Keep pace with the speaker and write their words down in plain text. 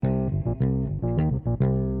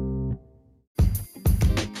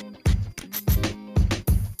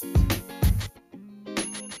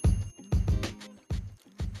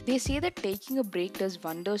They say that taking a break does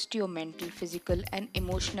wonders to your mental, physical, and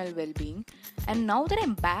emotional well being. And now that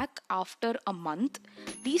I'm back after a month,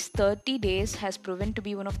 these 30 days has proven to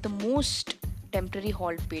be one of the most temporary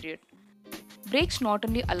halt period. Breaks not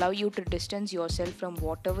only allow you to distance yourself from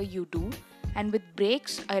whatever you do, and with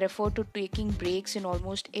breaks, I refer to taking breaks in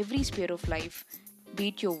almost every sphere of life, be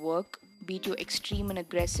it your work, be it your extreme and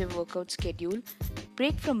aggressive workout schedule.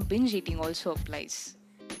 Break from binge eating also applies.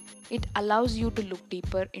 It allows you to look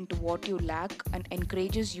deeper into what you lack and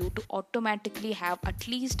encourages you to automatically have at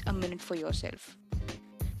least a minute for yourself.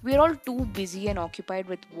 We're all too busy and occupied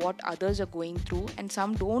with what others are going through, and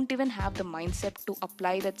some don't even have the mindset to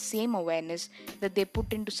apply that same awareness that they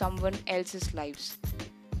put into someone else's lives.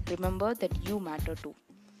 Remember that you matter too.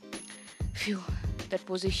 Phew, that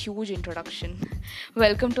was a huge introduction.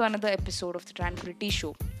 Welcome to another episode of the Tranquility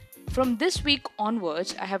Show. From this week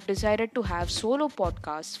onwards, I have decided to have solo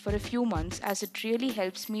podcasts for a few months as it really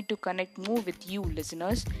helps me to connect more with you,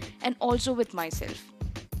 listeners, and also with myself.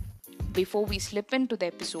 Before we slip into the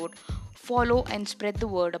episode, follow and spread the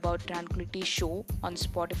word about Tranquility Show on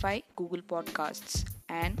Spotify, Google Podcasts,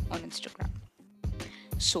 and on Instagram.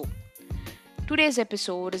 So, today's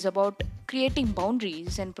episode is about creating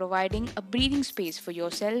boundaries and providing a breathing space for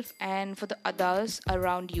yourself and for the others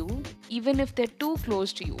around you, even if they're too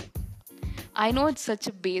close to you. I know it's such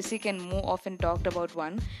a basic and more often talked about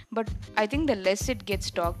one, but I think the less it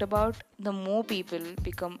gets talked about, the more people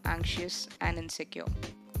become anxious and insecure.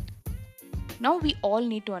 Now we all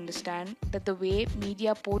need to understand that the way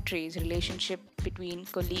media portrays relationship between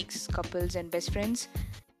colleagues, couples and best friends,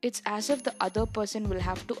 it's as if the other person will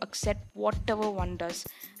have to accept whatever one does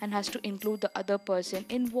and has to include the other person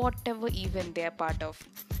in whatever event they are part of.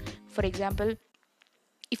 For example,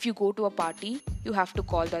 if you go to a party, you have to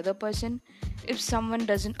call the other person. If someone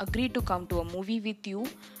doesn't agree to come to a movie with you,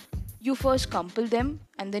 you first compel them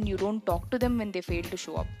and then you don't talk to them when they fail to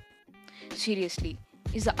show up. Seriously,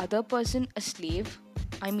 is the other person a slave?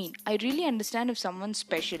 I mean, I really understand if someone's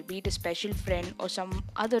special, be it a special friend or some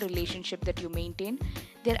other relationship that you maintain,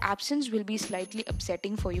 their absence will be slightly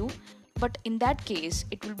upsetting for you. But in that case,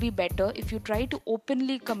 it will be better if you try to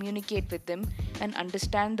openly communicate with them and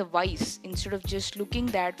understand the whys instead of just looking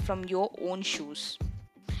that from your own shoes.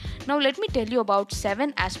 Now, let me tell you about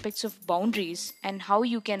 7 aspects of boundaries and how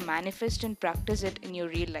you can manifest and practice it in your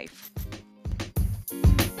real life.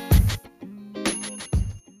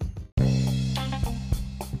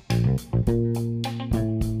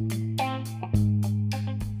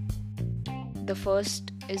 The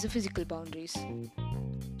first is the physical boundaries.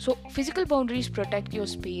 So, physical boundaries protect your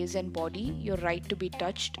space and body, your right to be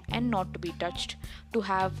touched and not to be touched, to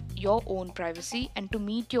have your own privacy, and to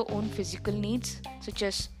meet your own physical needs, such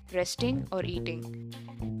as resting or eating.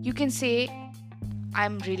 You can say,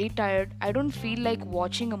 I'm really tired, I don't feel like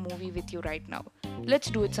watching a movie with you right now. Let's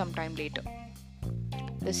do it sometime later.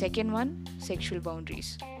 The second one, sexual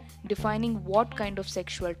boundaries. Defining what kind of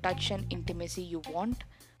sexual touch and intimacy you want,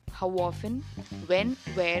 how often, when,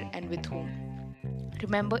 where, and with whom.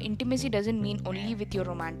 Remember, intimacy doesn't mean only with your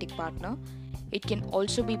romantic partner, it can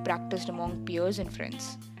also be practiced among peers and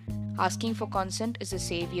friends. Asking for consent is a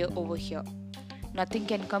savior over here. Nothing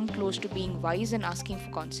can come close to being wise and asking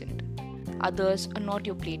for consent. Others are not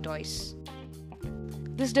your play toys.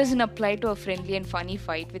 This doesn't apply to a friendly and funny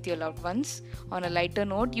fight with your loved ones. On a lighter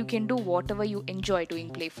note, you can do whatever you enjoy doing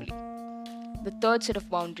playfully. The third set of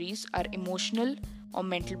boundaries are emotional or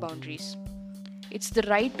mental boundaries. It's the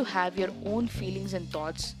right to have your own feelings and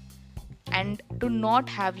thoughts and to not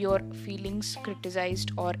have your feelings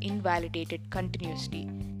criticized or invalidated continuously.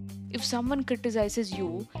 If someone criticizes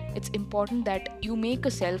you, it's important that you make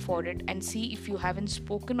a self audit and see if you haven't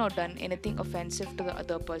spoken or done anything offensive to the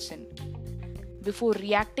other person. Before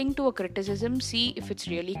reacting to a criticism, see if it's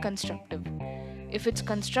really constructive. If it's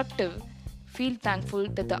constructive, feel thankful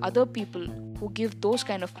that the other people who give those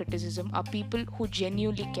kind of criticism are people who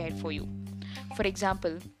genuinely care for you. For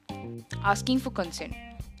example, asking for consent.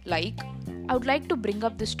 Like, I would like to bring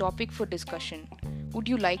up this topic for discussion. Would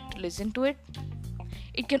you like to listen to it?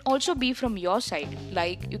 It can also be from your side.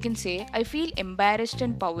 Like, you can say, I feel embarrassed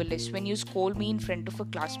and powerless when you scold me in front of your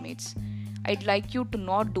classmates. I'd like you to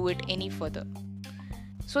not do it any further.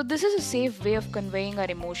 So, this is a safe way of conveying our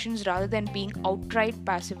emotions rather than being outright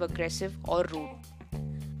passive aggressive or rude.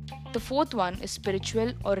 The fourth one is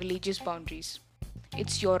spiritual or religious boundaries.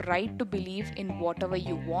 It's your right to believe in whatever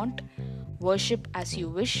you want, worship as you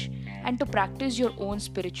wish, and to practice your own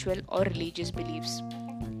spiritual or religious beliefs.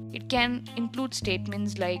 It can include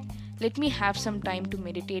statements like, let me have some time to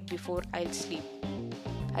meditate before I'll sleep.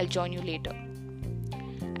 I'll join you later.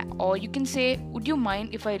 Or you can say, would you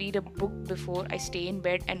mind if I read a book before I stay in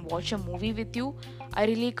bed and watch a movie with you? I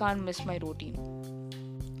really can't miss my routine.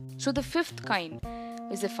 So the fifth kind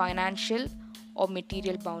is the financial or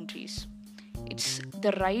material boundaries. It's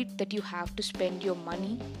the right that you have to spend your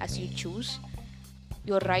money as you choose,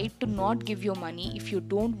 your right to not give your money if you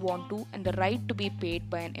don't want to, and the right to be paid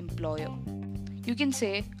by an employer. You can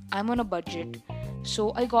say, I'm on a budget,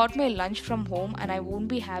 so I got my lunch from home and I won't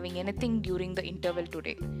be having anything during the interval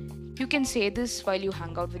today. You can say this while you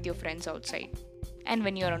hang out with your friends outside and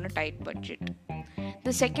when you're on a tight budget.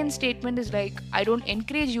 The second statement is like, I don't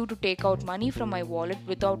encourage you to take out money from my wallet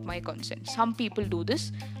without my consent. Some people do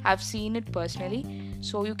this, I've seen it personally,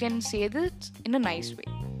 so you can say this in a nice way.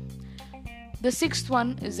 The sixth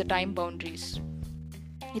one is the time boundaries.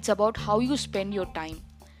 It's about how you spend your time.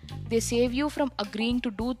 They save you from agreeing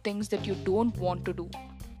to do things that you don't want to do.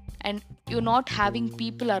 And you're not having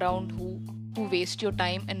people around who waste your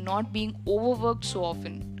time and not being overworked so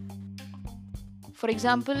often. For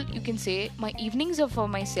example, you can say, my evenings are for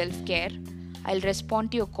my self-care. I'll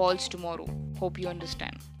respond to your calls tomorrow. Hope you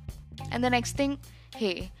understand. And the next thing,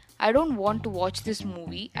 hey, I don't want to watch this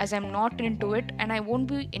movie as I'm not into it and I won't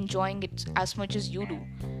be enjoying it as much as you do.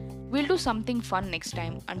 We'll do something fun next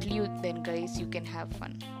time. Until then, guys, you can have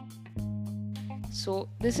fun. So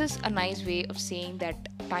this is a nice way of saying that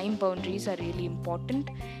time boundaries are really important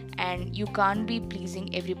and you can't be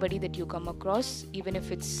pleasing everybody that you come across, even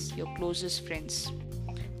if it's your closest friends.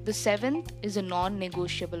 The seventh is the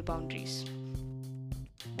non-negotiable boundaries.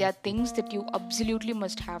 They are things that you absolutely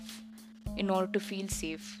must have in order to feel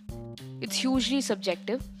safe. It's hugely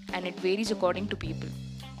subjective and it varies according to people.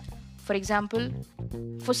 For example,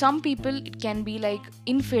 for some people it can be like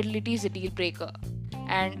infidelity is a deal breaker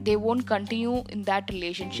and they won't continue in that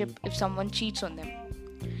relationship if someone cheats on them.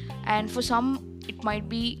 And for some it might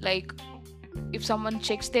be like if someone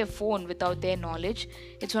checks their phone without their knowledge,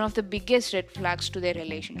 it's one of the biggest red flags to their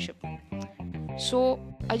relationship. So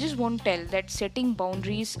I just want to tell that setting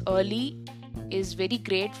boundaries early is very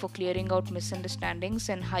great for clearing out misunderstandings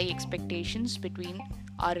and high expectations between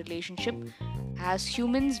our relationship. As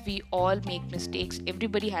humans, we all make mistakes.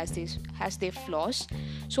 Everybody has their flaws.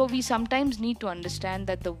 So we sometimes need to understand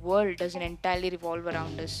that the world doesn't entirely revolve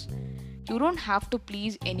around us. You don't have to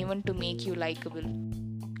please anyone to make you likable.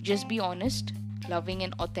 Just be honest, loving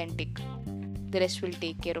and authentic. The rest will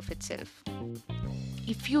take care of itself.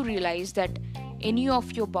 If you realize that any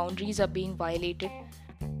of your boundaries are being violated,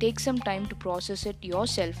 take some time to process it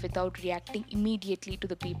yourself without reacting immediately to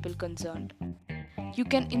the people concerned. You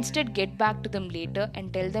can instead get back to them later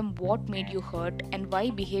and tell them what made you hurt and why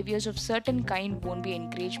behaviors of certain kind won't be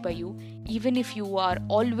encouraged by you, even if you are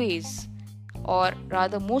always, or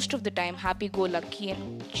rather most of the time, happy-go-lucky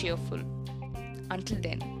and cheerful. Until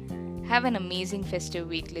then, have an amazing festive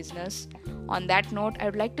week, listeners. On that note, I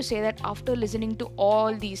would like to say that after listening to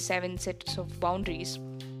all these 7 sets of boundaries,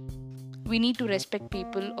 we need to respect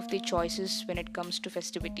people of their choices when it comes to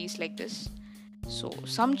festivities like this. So,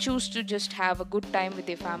 some choose to just have a good time with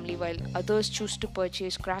their family while others choose to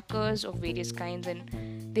purchase crackers of various kinds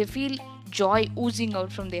and they feel joy oozing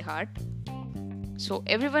out from their heart. So,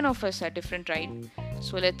 every one of us are different, right?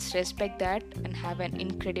 So, let's respect that and have an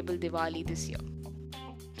incredible Diwali this year.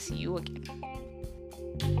 See you again.